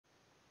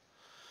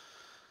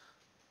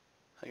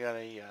I got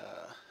a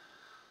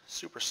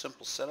super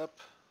simple setup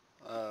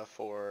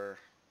for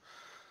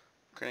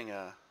creating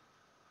a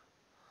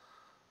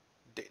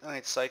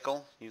day-night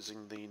cycle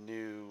using the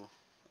new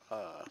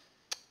uh,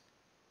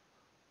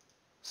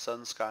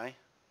 Sun Sky.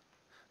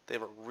 They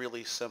have a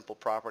really simple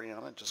property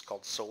on it just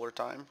called solar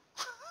time,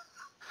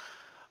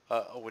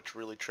 which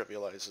really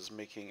trivializes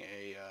making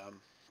a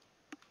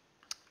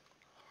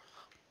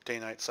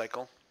day-night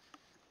cycle.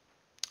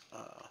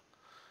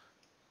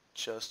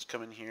 Just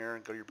come in here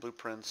and go to your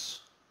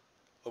blueprints,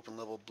 open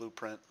level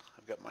blueprint.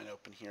 I've got mine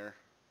open here.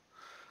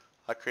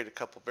 I create a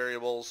couple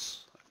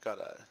variables. I've got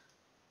a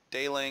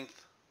day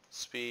length,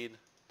 speed,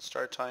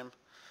 start time.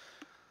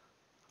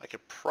 I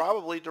could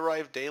probably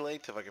derive day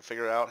length if I could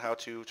figure out how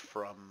to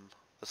from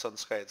the Sun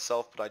Sky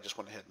itself, but I just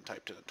went ahead and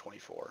typed in at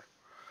 24.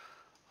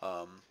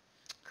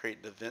 Create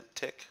an event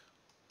tick,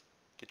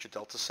 get your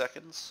delta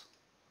seconds,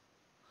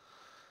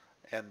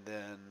 and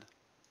then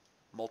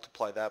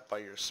multiply that by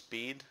your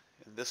speed.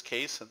 In this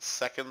case, since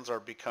seconds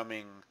are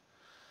becoming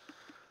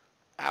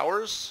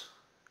hours,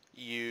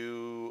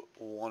 you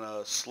want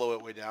to slow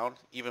it way down.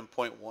 Even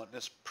 0.1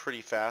 is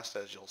pretty fast,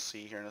 as you'll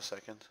see here in a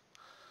second.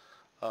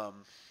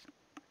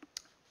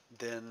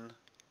 Then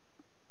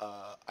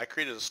I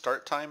created a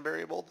start time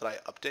variable that I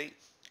update.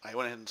 I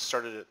went ahead and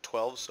started at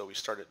 12, so we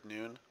start at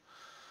noon.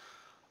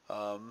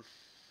 And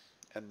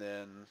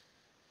then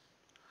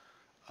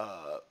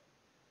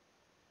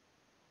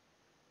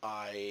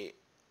I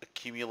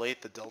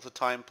accumulate the delta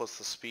time plus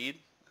the speed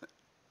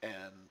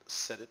and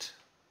set it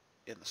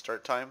in the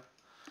start time.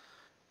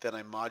 Then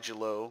I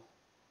modulo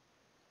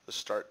the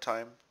start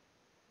time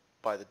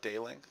by the day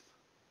length.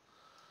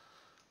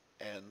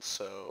 And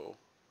so,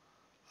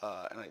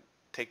 and I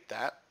take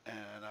that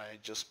and I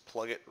just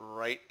plug it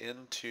right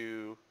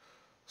into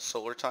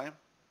solar time.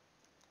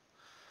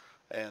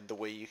 And the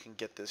way you can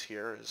get this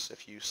here is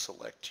if you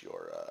select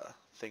your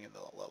thing in the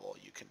level,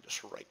 you can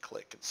just right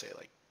click and say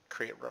like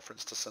create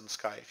reference to Sun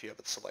Sky if you have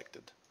it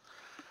selected.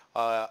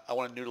 I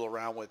want to noodle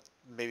around with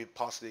maybe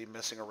possibly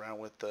messing around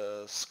with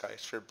the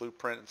SkySphere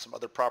blueprint and some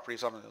other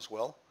properties on it as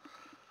well.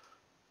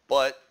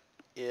 But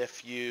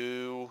if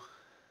you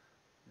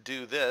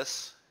do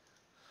this,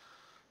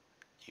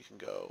 you can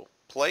go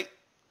play.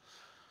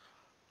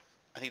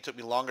 I think it took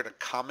me longer to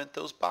comment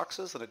those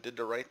boxes than it did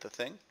to write the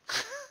thing.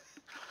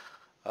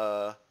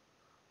 You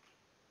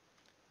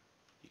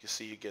can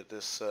see you get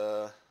this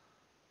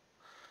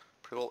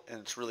pretty cool, and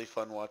it's really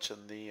fun watching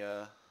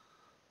the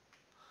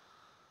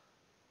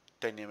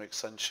dynamic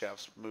sun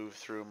shafts move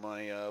through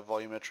my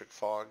volumetric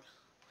fog.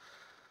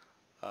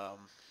 I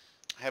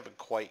haven't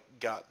quite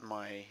got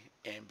my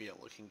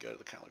ambient looking good.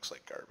 It kind of looks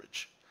like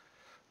garbage,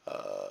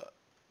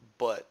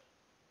 but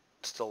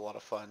still a lot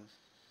of fun.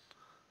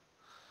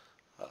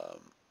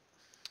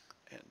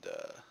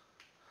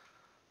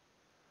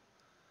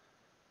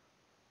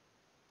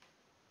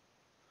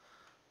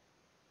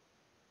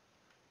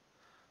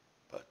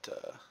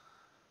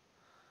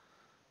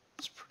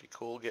 It's pretty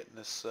cool getting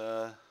this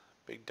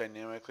big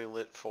dynamically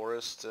lit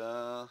forest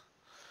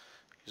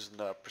using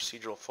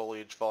procedural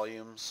foliage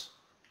volumes.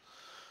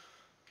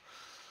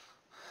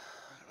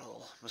 A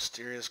little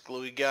mysterious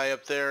gluey guy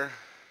up there.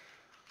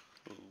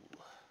 Ooh.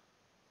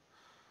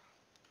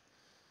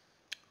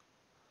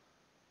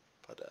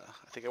 But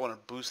I think I want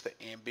to boost the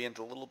ambient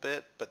a little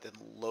bit, but then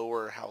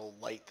lower how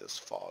light this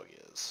fog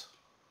is.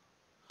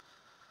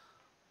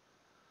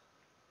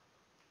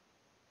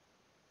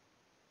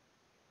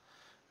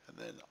 And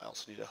then I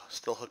also need to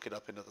still hook it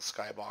up into the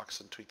skybox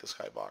and tweak the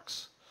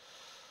skybox.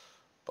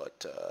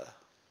 But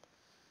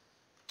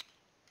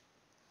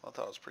I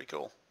thought it was pretty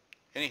cool.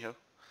 Anywho,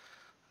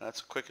 that's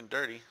quick and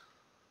dirty.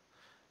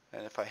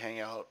 And if I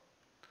hang out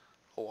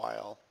a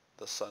while,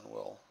 the sun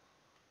will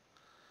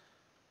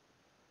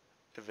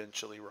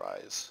eventually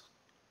rise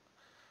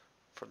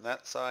from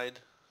that side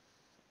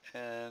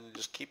and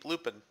just keep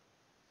looping.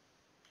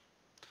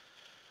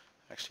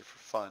 Actually, for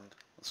fun,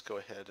 let's go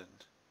ahead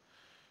and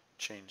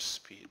change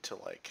speed to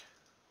like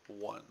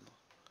 1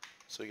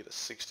 so we get a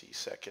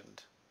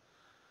 60-second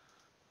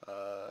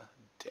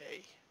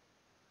day.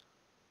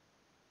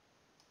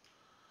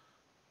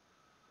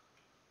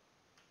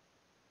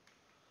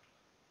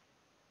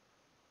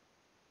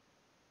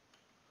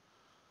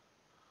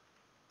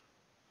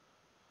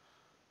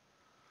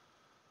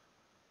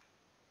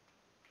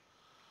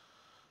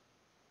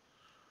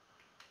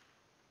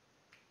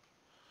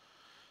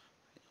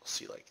 You'll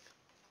see like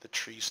the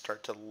trees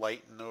start to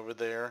lighten over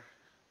there.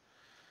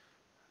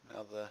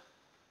 Now the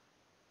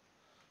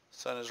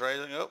sun is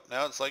rising. Oh,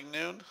 now it's like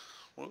noon.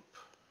 Whoop.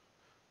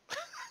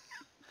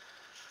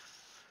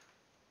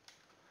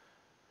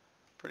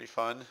 Pretty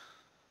fun.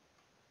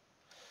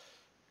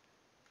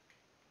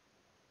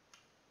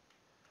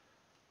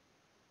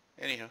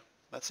 Anywho,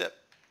 that's it.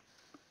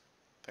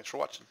 Thanks for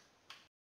watching.